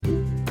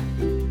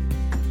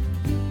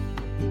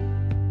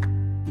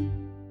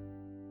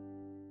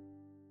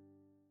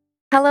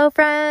Hello,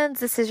 friends.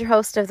 This is your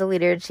host of the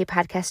Leader in She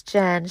podcast,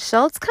 Jen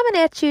Schultz, coming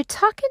at you,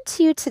 talking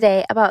to you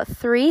today about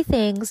 3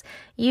 things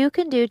you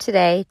can do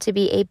today to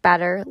be a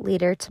better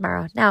leader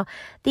tomorrow. Now,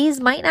 these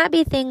might not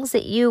be things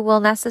that you will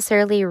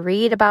necessarily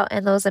read about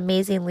in those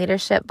amazing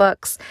leadership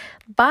books,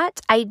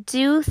 but I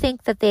do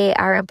think that they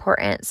are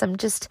important. Some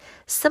just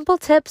simple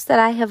tips that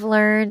I have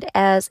learned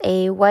as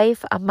a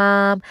wife, a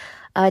mom,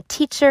 a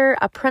teacher,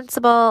 a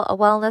principal, a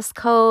wellness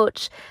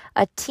coach,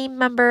 a team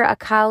member, a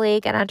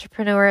colleague, an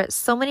entrepreneur,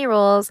 so many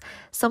roles,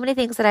 so many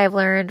things that I've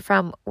learned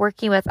from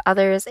working with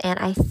others, and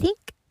I think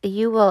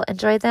you will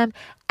enjoy them.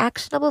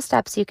 Actionable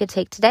steps you can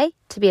take today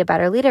to be a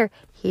better leader.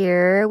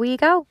 Here we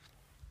go.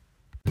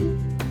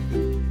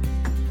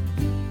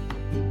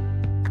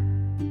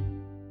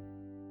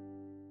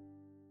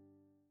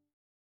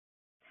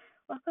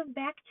 Welcome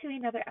back to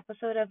another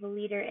episode of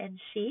Leader and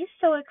She.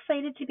 So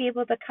excited to be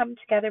able to come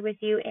together with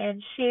you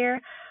and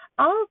share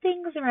all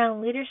things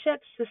around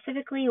leadership,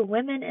 specifically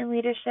women in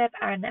leadership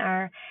and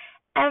our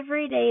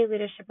everyday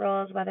leadership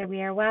roles, whether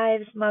we are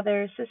wives,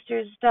 mothers,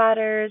 sisters,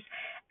 daughters,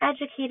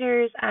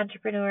 educators,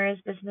 entrepreneurs,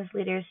 business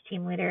leaders,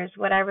 team leaders,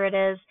 whatever it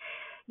is,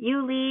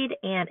 you lead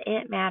and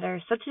it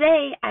matters. So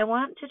today I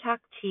want to talk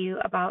to you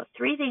about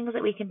 3 things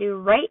that we can do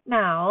right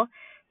now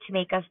to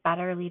make us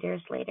better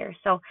leaders later.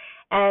 So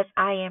as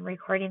I am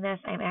recording this,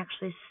 I'm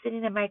actually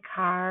sitting in my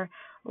car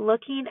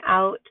looking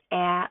out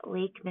at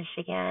Lake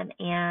Michigan.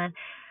 And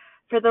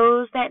for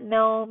those that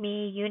know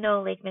me, you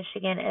know Lake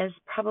Michigan is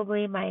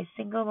probably my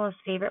single most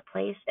favorite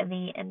place in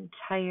the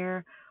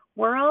entire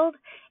world.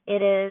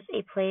 It is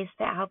a place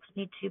that helps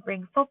me to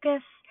bring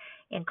focus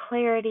and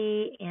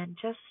clarity and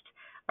just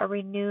a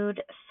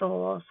renewed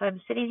soul. So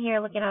I'm sitting here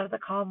looking out at the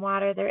calm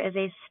water. There is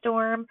a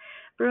storm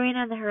brewing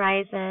on the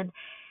horizon,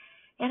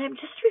 and I'm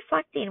just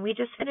reflecting. We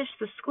just finished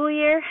the school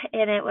year,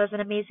 and it was an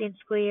amazing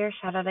school year.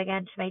 Shout out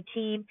again to my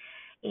team.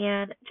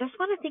 And just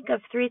want to think of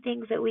 3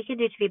 things that we can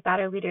do to be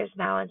better leaders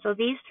now. And so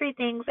these 3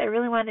 things, I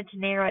really wanted to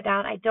narrow it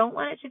down. I don't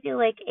want it to feel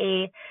like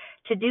a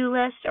to-do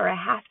list or a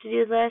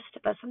have-to-do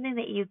list, but something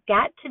that you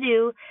got to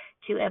do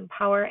to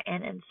empower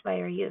and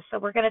inspire you. So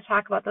we're going to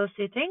talk about those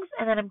 2 things,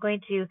 and then I'm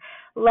going to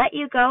let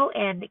you go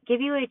and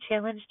give you a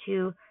challenge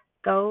to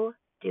go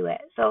do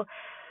it. So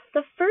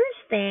the first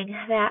thing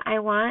that I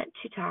want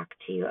to talk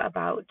to you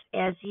about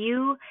as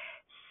you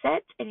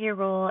set in your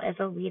role as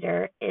a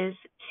leader is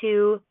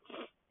to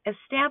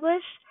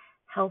establish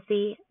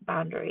healthy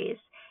boundaries.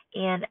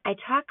 And I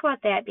talk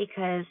about that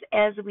because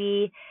as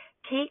we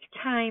take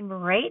time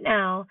right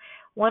now,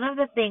 one of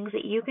the things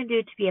that you can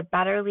do to be a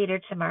better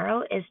leader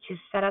tomorrow is to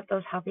set up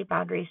those healthy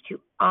boundaries to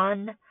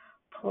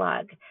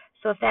unplug.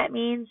 So if that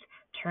means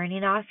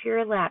turning off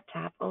your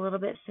laptop a little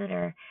bit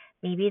sooner,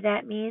 maybe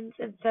that means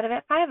instead of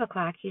at 5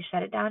 o'clock, you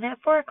shut it down at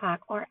 4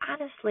 o'clock. Or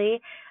honestly,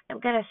 I'm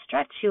going to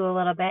stretch you a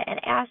little bit and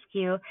ask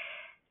you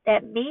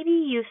that maybe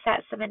you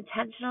set some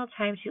intentional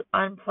time to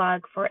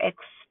unplug for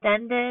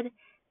extended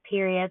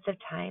periods of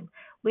time.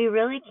 We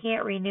really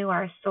can't renew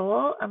our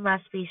soul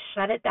unless we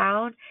shut it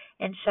down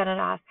and shut it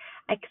off.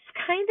 It's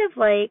kind of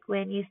like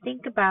when you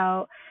think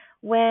about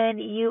when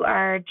you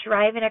are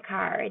driving a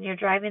car and you're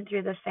driving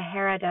through the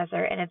Sahara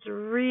Desert and it's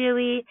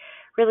really,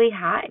 really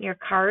hot and your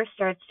car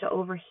starts to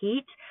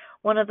overheat.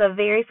 One of the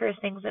very first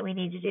things that we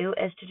need to do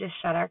is to just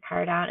shut our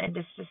car down and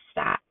just to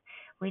stop.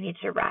 We need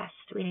to rest.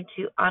 We need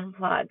to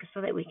unplug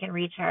so that we can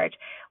recharge.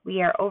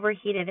 We are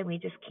overheated and we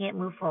just can't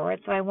move forward.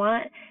 So I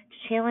want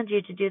to challenge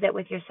you to do that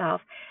with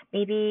yourself.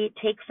 Maybe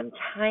take some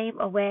time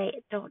away.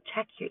 Don't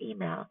check your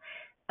email.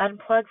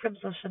 Unplug from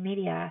social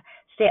media.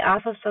 Stay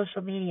off of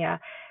social media.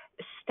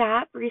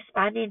 Stop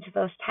responding to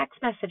those text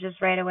messages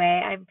right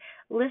away. I'm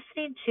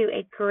listening to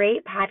a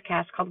great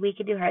podcast called We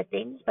Can Do Hard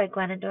Things by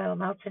Glennon Doyle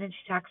Melton, and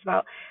she talks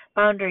about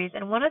boundaries.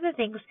 And one of the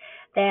things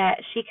that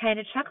she kind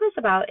of chuckles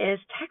about is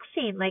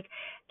texting. Like,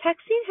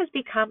 texting has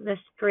become this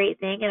great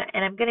thing,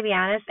 and I'm going to be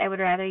honest, I would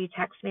rather you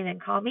text me than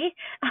call me.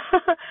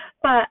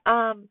 But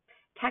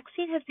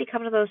texting has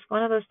become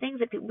one of those things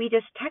that we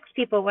just text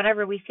people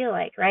whenever we feel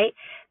like, right?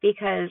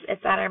 Because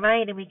it's on our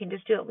mind and we can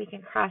just do it. We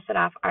can cross it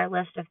off our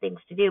list of things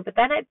to do. But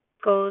then it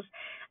goes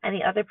on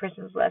the other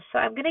person's list. So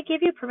I'm going to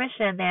give you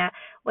permission that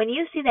when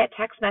you see that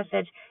text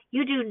message,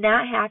 you do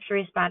not have to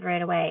respond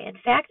right away. In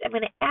fact, I'm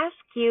going to ask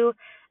you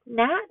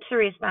not to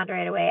respond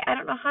right away. I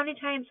don't know how many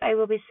times I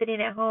will be sitting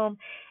at home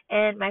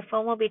and my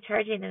phone will be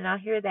charging and I'll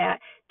hear that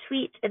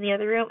tweet in the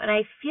other room and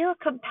I feel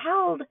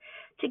compelled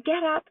to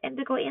get up and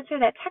to go answer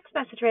that text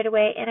message right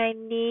away, and I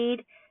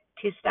need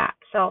to stop.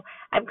 So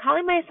I'm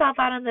calling myself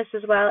out on this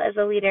as well as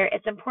a leader.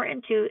 It's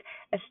important to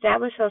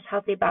establish those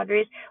healthy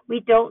boundaries.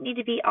 We don't need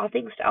to be all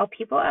things to all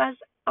people as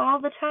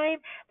all the time.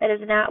 That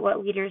is not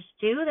what leaders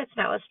do. That's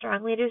not what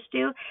strong leaders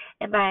do.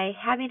 And by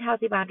having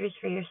healthy boundaries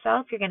for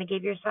yourself, you're going to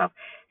give yourself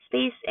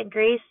space and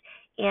grace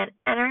and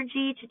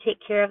energy to take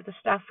care of the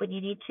stuff when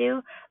you need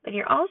to, but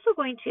you're also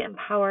going to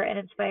empower and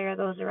inspire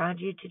those around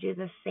you to do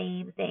the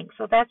same thing.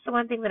 So that's the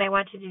one thing that I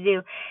want you to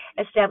do.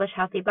 Establish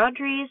healthy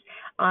boundaries,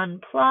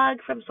 unplug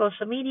from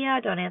social media,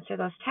 don't answer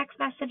those text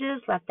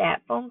messages, let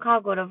that phone call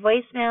go to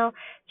voicemail,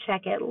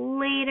 check it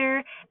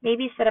later,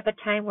 maybe set up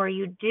a time where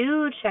you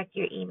do check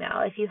your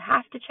email. If you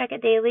have to check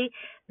it daily,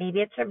 maybe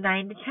it's from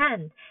 9 to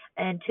 10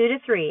 and 2 to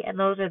 3, and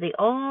those are the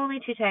only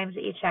 2 times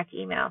that you check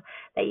email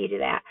that you do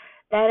that.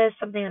 That is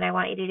something that I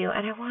want you to do,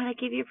 and I want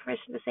to give you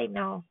permission to say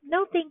no.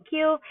 No, thank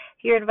you.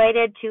 If you're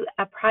invited to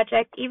a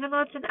project, even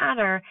though it's an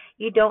honor,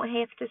 you don't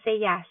have to say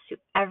yes to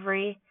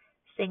every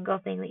single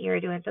thing that you're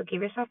doing. So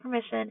give yourself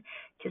permission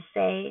to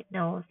say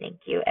no, thank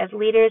you. As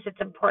leaders, it's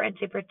important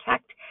to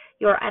protect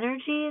your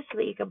energy so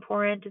that you can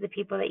pour into the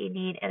people that you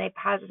need in a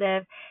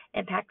positive,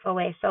 impactful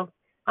way. So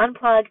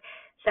unplug,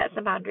 set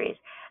some boundaries.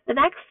 The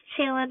next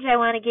challenge I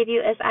want to give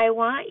you is I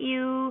want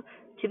you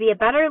to be a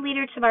better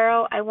leader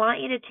tomorrow. I want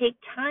you to take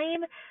time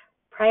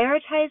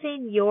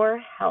prioritizing your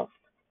health.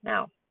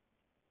 Now,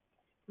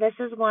 this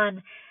is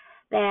one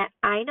that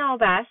I know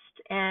best,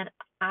 and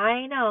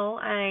I know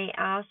I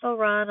also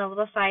run a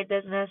little side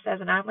business as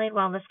an online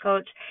wellness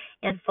coach.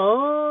 And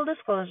full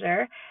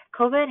disclosure,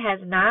 COVID has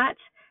not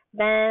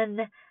been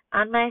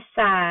on my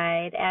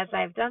side as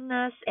I've done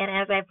this and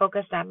as I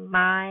focused on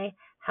my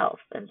health.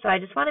 And so I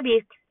just want to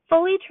be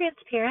fully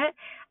transparent.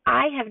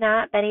 I have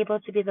not been able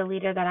to be the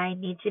leader that I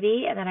need to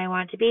be and that I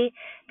want to be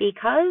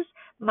because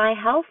my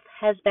health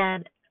has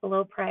been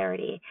low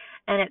priority,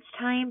 and it's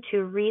time to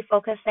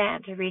refocus that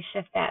and to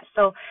reshift that.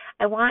 So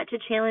I want to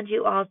challenge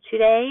you all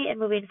today and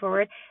moving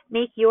forward,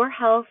 make your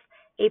health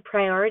a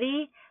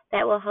priority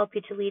that will help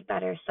you to lead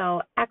better.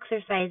 So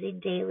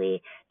exercising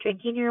daily,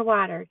 drinking your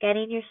water,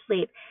 getting your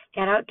sleep,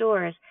 get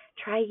outdoors,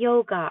 try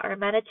yoga or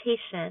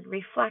meditation,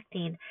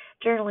 reflecting,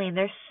 journaling.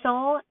 There's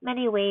so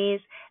many ways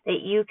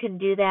that you can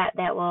do that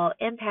that will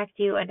impact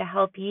you and to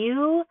help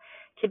you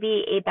to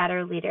be a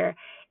better leader.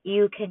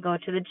 You can go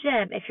to the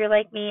gym. If you're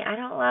like me, I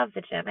don't love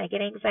the gym. I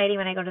get anxiety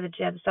when I go to the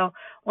gym. So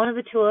one of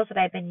the tools that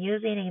I've been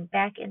using and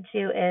back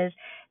into is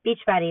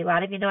Beachbody. A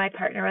lot of you know I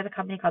partner with a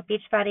company called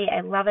Beachbody.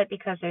 I love it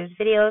because there's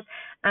videos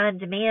on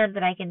demand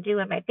that I can do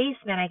in my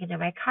basement. I can do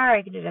in my car.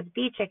 I can do it at the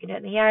beach. I can do it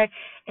in the yard.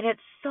 And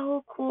it's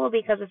so cool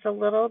because it's a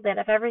little bit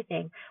of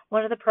everything.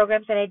 One of the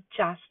programs that I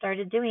just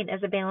started doing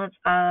is a balance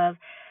of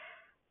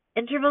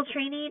interval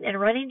training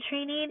and running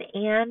training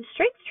and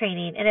strength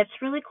training. And it's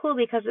really cool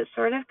because it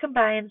sort of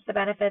combines the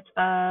benefits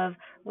of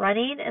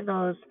running and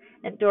those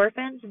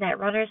endorphins and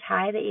that runner's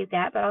high that you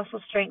get, but also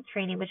strength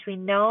training, which we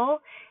know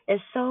is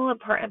so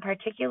important,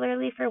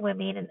 particularly for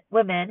women.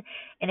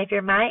 And if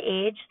you're my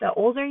age, the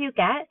older you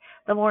get,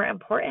 the more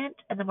important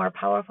and the more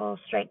powerful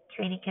strength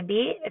training can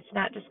be. It's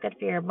not just good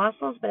for your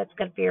muscles, but it's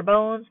good for your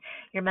bones,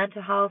 your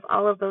mental health,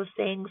 all of those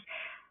things.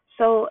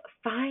 So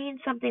find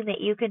something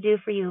that you can do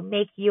for you.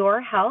 Make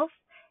your health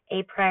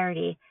a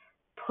priority.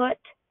 Put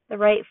the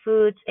right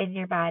foods in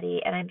your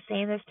body. And I'm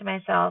saying this to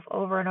myself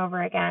over and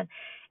over again.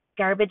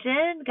 Garbage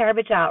in,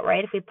 garbage out,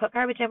 right? If we put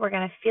garbage in, we're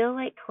going to feel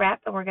like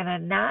crap and we're going to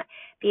not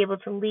be able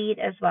to lead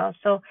as well.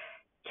 So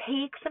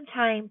take some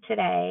time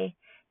today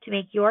to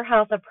make your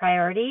health a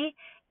priority,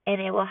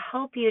 and it will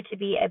help you to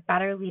be a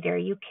better leader.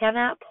 You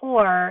cannot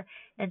pour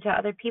into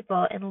other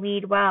people and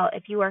lead well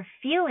if you are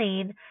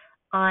feeling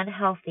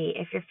unhealthy,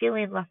 if you're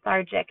feeling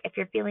lethargic, if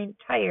you're feeling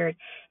tired,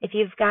 if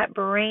you've got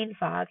brain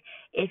fog,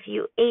 if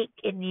you ache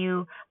and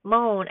you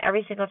moan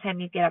every single time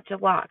you get up to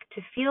walk.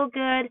 To feel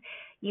good,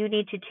 you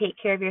need to take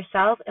care of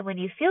yourself, and when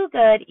you feel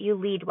good, you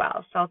lead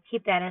well. So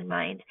keep that in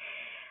mind.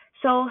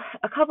 So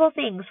a couple of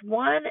things.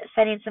 1,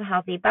 setting some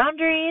healthy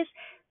boundaries.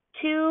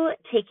 2,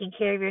 taking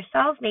care of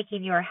yourself,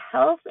 making your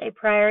health a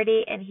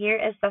priority. And here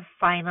is the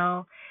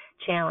final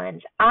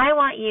challenge. I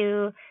want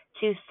you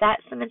to set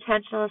some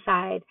intentional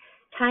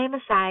time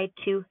aside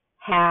to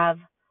have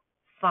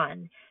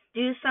fun.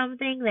 Do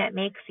something that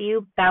makes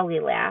you belly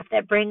laugh,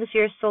 that brings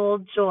your soul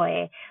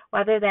joy,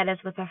 whether that is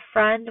with a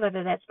friend,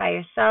 whether that's by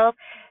yourself.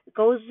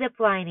 Go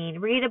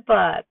ziplining, read a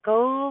book,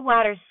 go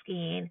water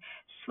skiing,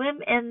 swim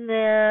in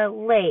the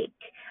lake.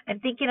 I'm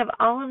thinking of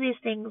all of these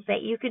things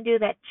that you can do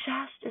that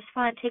just is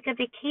fun. Take a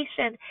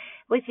vacation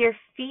with your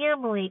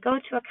family. Go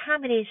to a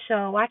comedy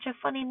show. Watch a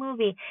funny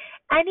movie.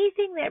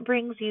 Anything that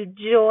brings you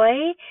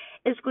joy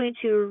is going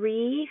to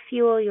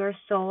refuel your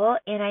soul.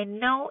 And I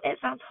know it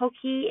sounds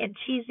hokey and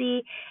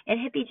cheesy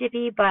and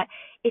hippy-dippy, but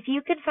if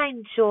you can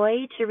find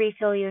joy to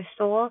refill your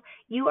soul,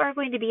 you are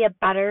going to be a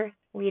better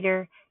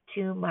leader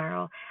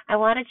tomorrow. I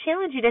want to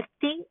challenge you to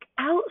think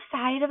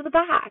outside of the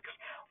box.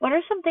 What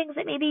are some things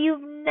that maybe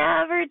you've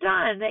never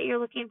done that you're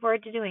looking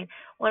forward to doing?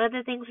 One of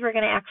the things we're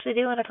going to actually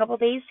do in a couple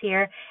days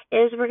here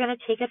is we're going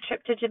to take a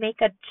trip to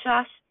Jamaica,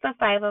 just the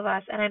 5 of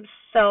us, and I'm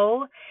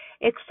so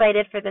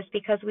excited for this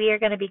because we are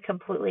going to be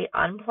completely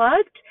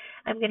unplugged.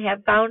 I'm going to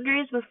have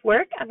boundaries with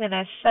work. I'm going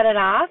to shut it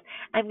off.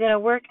 I'm going to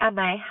work on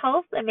my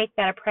health and make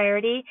that a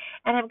priority,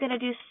 and I'm going to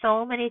do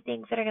so many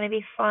things that are going to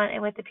be fun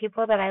and with the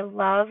people that I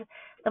love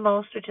the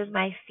most, which is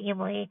my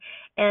family.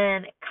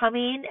 And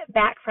coming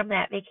back from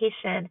that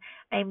vacation,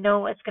 I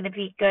know it's going to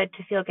be good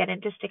to feel good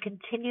and just to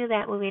continue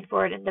that moving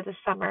forward into the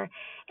summer.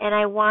 And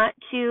I want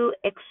to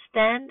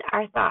extend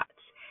our thoughts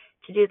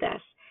to do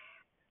this.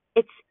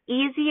 It's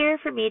easier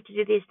for me to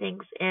do these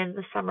things in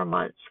the summer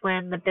months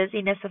when the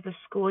busyness of the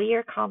school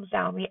year calms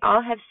down. We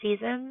all have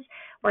seasons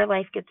where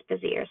life gets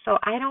busier. So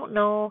I don't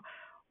know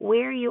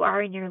where you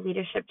are in your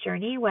leadership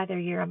journey, whether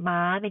you're a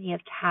mom and you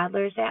have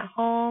toddlers at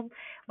home,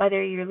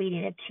 whether you're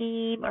leading a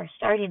team or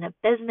starting a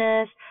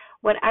business,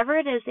 whatever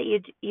it is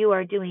that you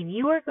are doing,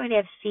 you are going to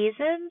have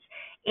seasons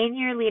in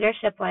your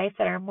leadership life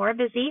that are more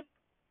busy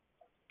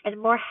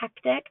and more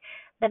hectic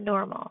than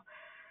normal.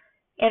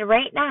 And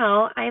right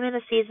now, I'm in a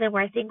season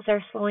where things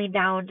are slowing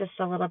down just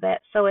a little bit.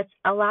 So it's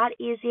a lot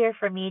easier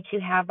for me to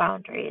have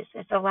boundaries.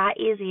 It's a lot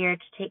easier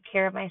to take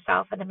care of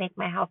myself and to make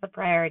my health a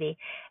priority.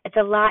 It's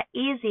a lot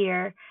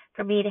easier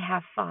for me to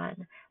have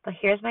fun. But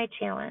here's my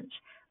challenge.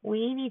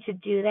 We need to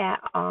do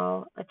that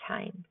all the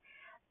time.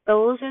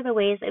 Those are the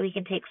ways that we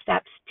can take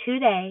steps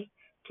today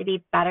to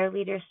be better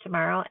leaders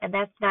tomorrow. And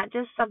that's not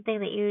just something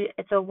that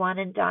it's a one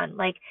and done.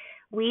 Like,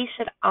 we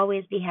should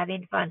always be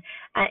having fun.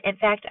 In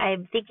fact,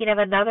 I'm thinking of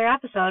another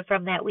episode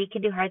from that We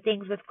Can Do Hard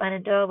Things with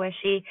Glennon Doyle, where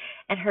she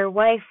and her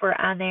wife were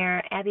on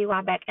there, Abby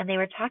Wambach, and they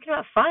were talking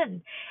about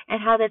fun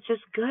and how that's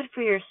just good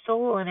for your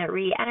soul and it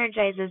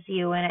re-energizes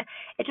you and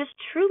it just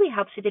truly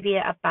helps you to be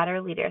a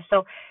better leader.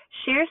 So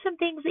share some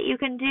things that you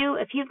can do.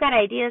 If you've got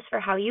ideas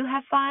for how you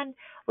have fun,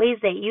 ways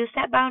that you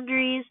set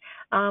boundaries,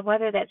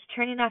 whether that's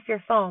turning off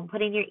your phone,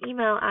 putting your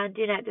email on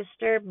do not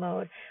disturb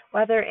mode,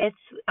 whether it's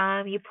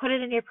you put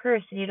it in your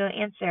purse and you don't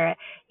answer it,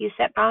 you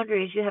set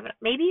boundaries,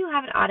 maybe you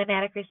have an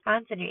automatic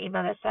response in your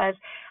email that says,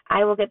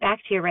 I will get back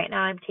to you right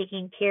now, I'm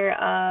taking care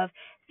of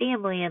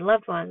family and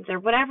loved ones, or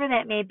whatever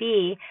that may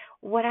be.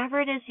 Whatever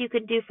it is you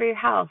can do for your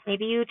health.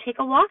 Maybe you take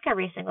a walk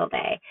every single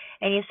day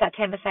and you set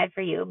time aside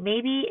for you.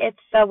 Maybe it's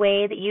a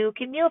way that you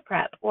can meal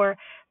prep or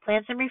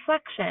plan some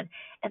reflection.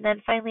 And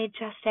then finally,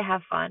 just to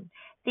have fun.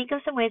 Think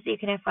of some ways that you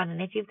can have fun. And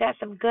if you've got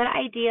some good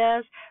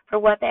ideas for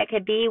what that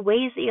could be,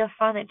 ways that you have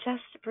fun that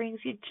just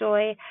brings you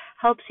joy,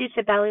 helps you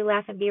to belly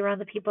laugh and be around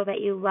the people that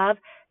you love,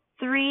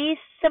 3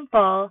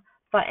 simple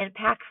but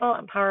impactful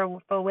and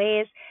powerful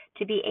ways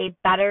to be a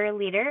better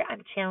leader.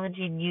 I'm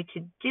challenging you to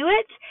do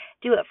it.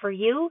 Do it for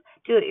you.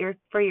 Do it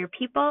for your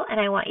people. And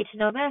I want you to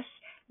know this.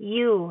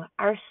 You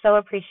are so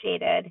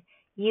appreciated.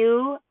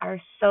 You are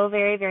so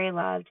very, very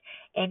loved,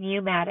 and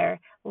you matter.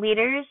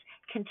 Leaders,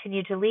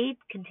 continue to lead,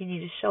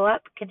 continue to show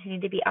up, continue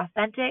to be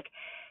authentic,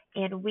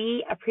 and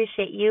we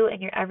appreciate you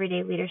and your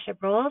everyday leadership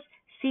roles.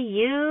 See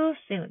you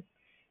soon.